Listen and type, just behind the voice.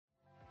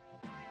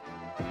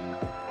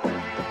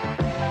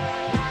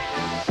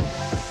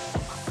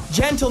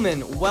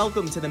Gentlemen,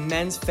 welcome to the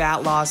Men's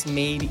Fat Loss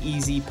Made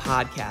Easy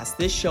podcast.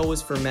 This show is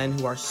for men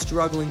who are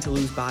struggling to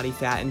lose body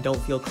fat and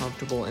don't feel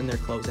comfortable in their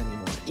clothes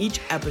anymore.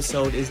 Each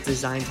episode is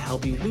designed to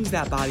help you lose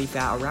that body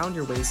fat around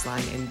your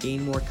waistline and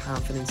gain more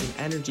confidence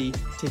and energy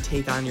to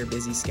take on your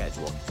busy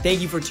schedule.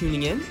 Thank you for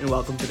tuning in and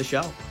welcome to the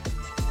show.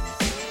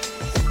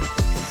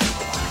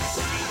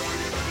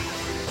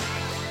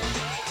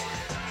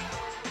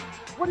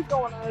 What is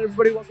going on,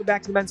 everybody? Welcome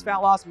back to the Men's Fat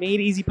Loss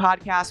Made Easy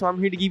podcast, where I'm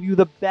here to give you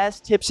the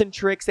best tips and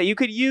tricks that you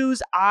could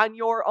use on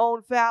your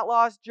own fat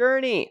loss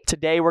journey.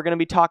 Today, we're going to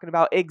be talking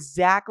about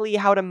exactly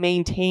how to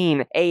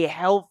maintain a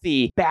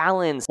healthy,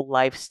 balanced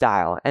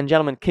lifestyle. And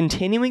gentlemen,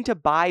 continuing to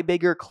buy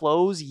bigger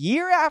clothes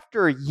year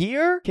after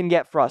year can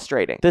get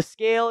frustrating. The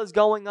scale is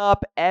going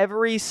up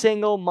every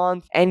single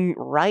month, and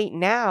right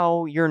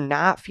now, you're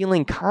not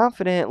feeling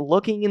confident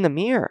looking in the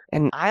mirror.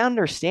 And I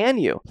understand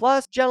you.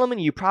 Plus, gentlemen,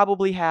 you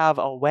probably have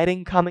a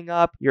wedding coming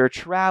up, you're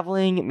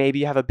traveling, maybe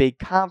you have a big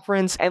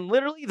conference, and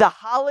literally the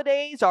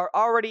holidays are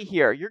already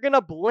here. You're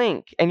gonna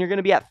blink and you're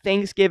gonna be at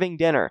Thanksgiving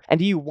dinner. And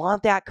do you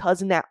want that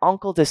cousin, that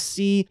uncle to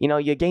see,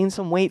 you gained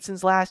some weight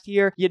since last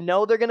year?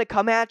 They're gonna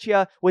come at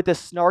you with a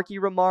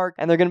snarky remark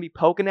and they're gonna be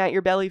poking at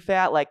your belly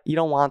fat. Like, you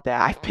don't want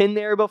that. I've been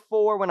there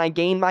before when I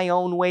gained my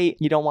own weight.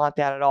 You don't want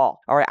that at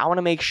all. All right, I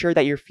wanna make sure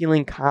that you're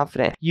feeling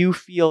confident. You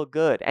feel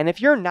good. And if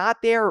you're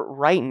not there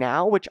right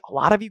now, which a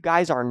lot of you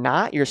guys are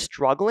not, you're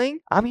struggling,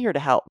 I'm here to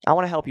help. I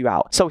want to help you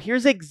out. So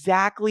here's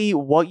exactly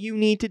what you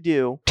need to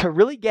do to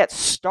really get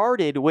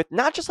started with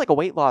not just like a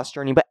weight loss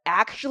journey, but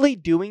actually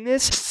doing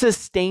this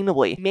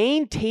sustainably,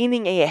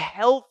 maintaining a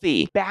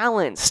healthy,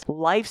 balanced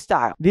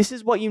lifestyle. This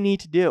is what you need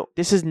to do.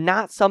 This is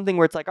not something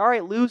where it's like, all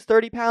right, lose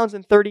 30 pounds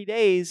in 30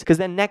 days, because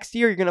then next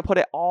year you're going to put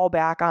it all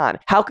back on.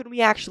 How can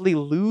we actually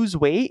lose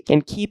weight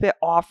and keep it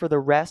off for the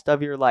rest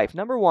of your life?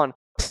 Number one,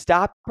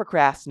 stop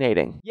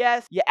procrastinating.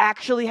 Yes, you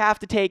actually have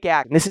to take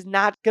action. This is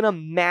not going to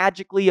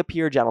magically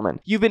appear, gentlemen.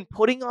 You've been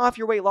putting off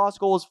your weight loss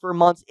goals for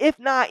months, if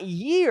not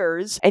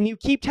years, and you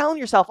keep telling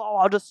yourself, oh,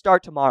 I'll just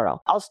start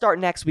tomorrow. I'll start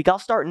next week. I'll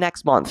start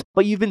next month.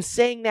 But you've been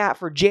saying that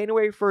for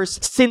January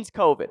 1st since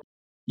COVID.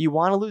 You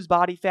want to lose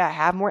body fat,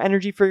 have more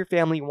energy for your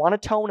family, you want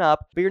to tone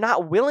up, but you're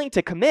not willing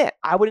to commit.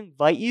 I would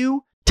invite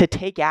you to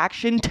take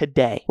action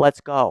today.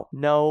 Let's go.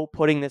 No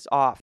putting this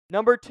off.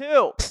 Number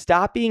two,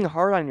 stop being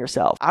hard on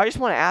yourself. I just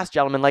want to ask,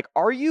 gentlemen,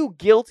 are you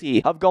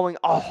guilty of going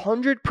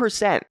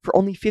 100% for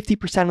only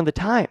 50% of the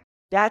time?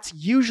 That's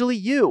usually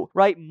you,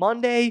 right?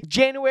 Monday,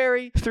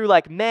 January through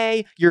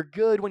May, you're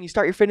good when you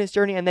start your fitness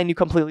journey, and then you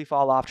completely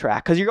fall off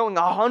track because you're going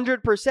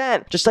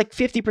 100%, just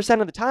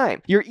 50% of the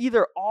time. You're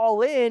either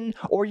all in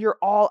or you're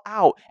all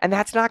out, and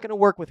that's not going to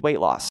work with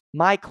weight loss.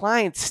 My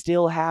clients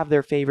still have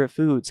their favorite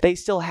foods. They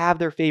still have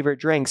their favorite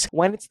drinks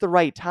when it's the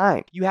right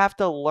time. You have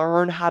to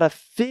learn how to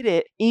fit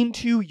it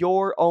into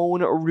your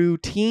own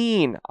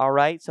routine, all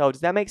right? So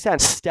does that make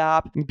sense?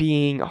 Stop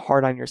being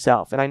hard on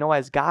yourself. And I know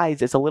as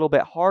guys, it's a little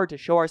bit hard to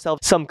show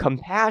ourselves some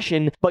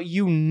compassion, but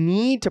you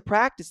need to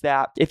practice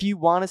that if you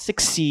want to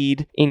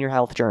succeed in your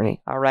health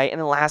journey, all right?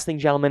 And the last thing,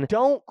 gentlemen,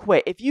 don't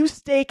quit. If you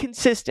stay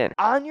consistent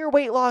on your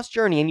weight loss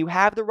journey and you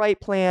have the right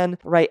plan,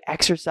 the right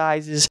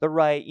exercises, the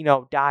right,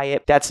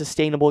 diet that's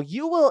sustainable,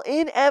 you will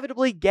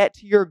inevitably get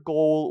to your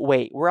goal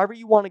weight, wherever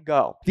you want to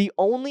go. The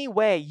only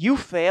way you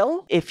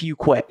fail if you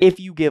quit, if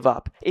you give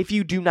up, if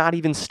you do not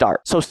even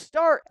start. So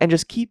start and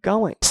just keep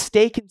going.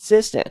 Stay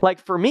consistent.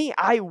 For me,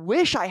 I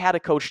wish I had a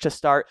coach to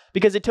start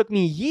because it took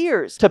me years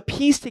to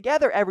piece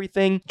together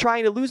everything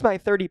trying to lose my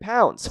 30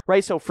 pounds,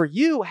 right? So for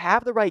you,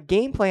 have the right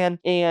game plan.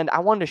 And I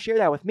wanted to share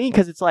that with me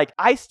because it's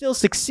I still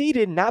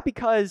succeeded, not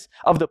because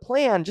of the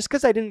plan, just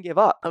because I didn't give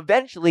up.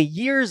 Eventually,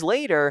 years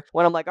later,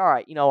 when I'm all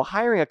right,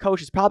 hiring a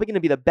coach is probably going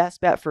to be the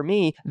best bet for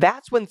me,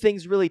 that's when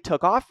things really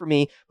took off for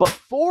me. But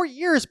 4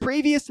 years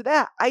previous to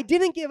that, I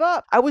didn't give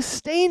up. I was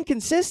staying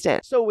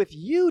consistent. So with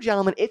you,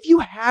 gentlemen, if you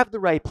have the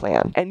right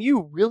plan and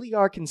you really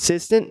are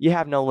consistent, you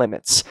have no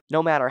limits.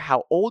 No matter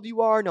how old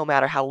you are, no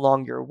matter how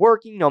long you're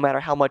working, no matter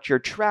how much you're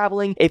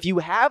traveling, if you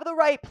have the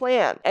right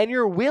plan and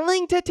you're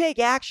willing to take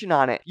action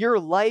on it, your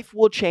life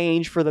will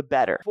change for the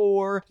better,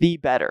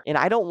 And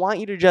I don't want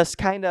you to just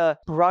kind of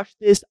brush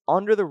this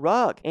under the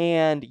rug.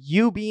 And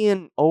you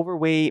being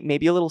overweight,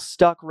 maybe a little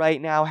stuck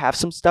right now, have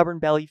some stubborn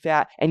belly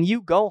fat, and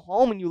you go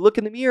home and you look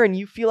in the mirror and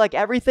you feel like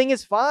everything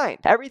is fine.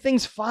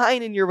 Everything's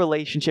fine in your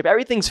relationship.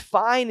 Everything's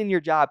fine in your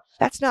job.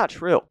 That's not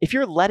true. If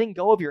you're letting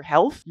go of your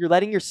health, you're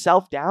letting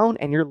yourself down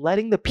and you're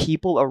letting the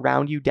people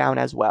around you down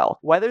as well,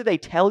 whether they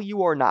tell you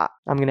or not.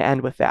 I'm going to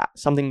end with that.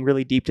 Something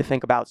really deep to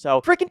think about.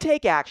 So freaking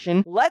take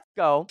action. Let's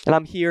go. And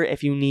I'm here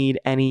if you need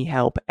any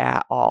help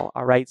at all.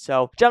 All right.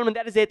 So gentlemen,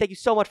 that is it. Thank you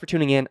so much for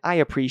tuning in. I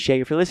appreciate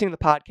you. If you're listening to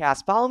the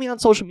podcast, follow me on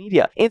social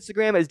media.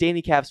 Instagram is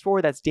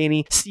DannyCavs4. That's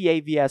Danny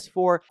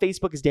CAVS4.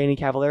 Facebook is Danny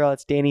Cavallaro.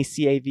 That's Danny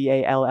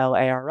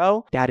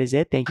CAVALLARO. That is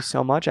it. Thank you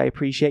so much. I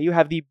appreciate you.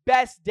 Have the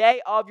best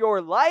day of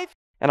your life,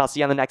 and I'll see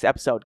you on the next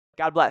episode.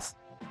 God bless.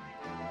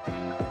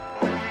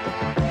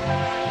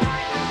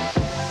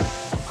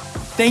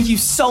 Thank you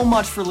so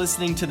much for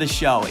listening to the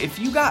show. If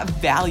you got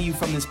value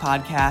from this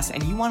podcast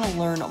and you want to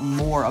learn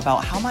more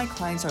about how my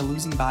clients are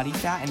losing body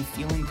fat and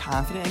feeling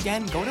confident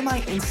again, go to my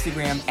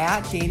Instagram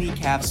at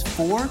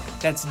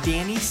DannyCavs4. That's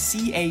Danny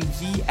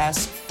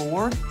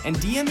CAVS4, and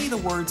DM me the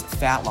words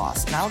fat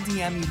loss. And I'll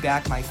DM you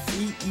back my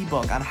free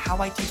ebook on how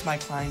I teach my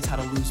clients how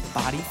to lose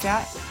body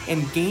fat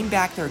and gain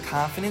back their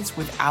confidence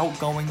without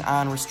going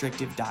on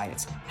restrictive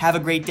diets. Have a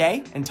great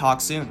day and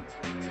talk soon.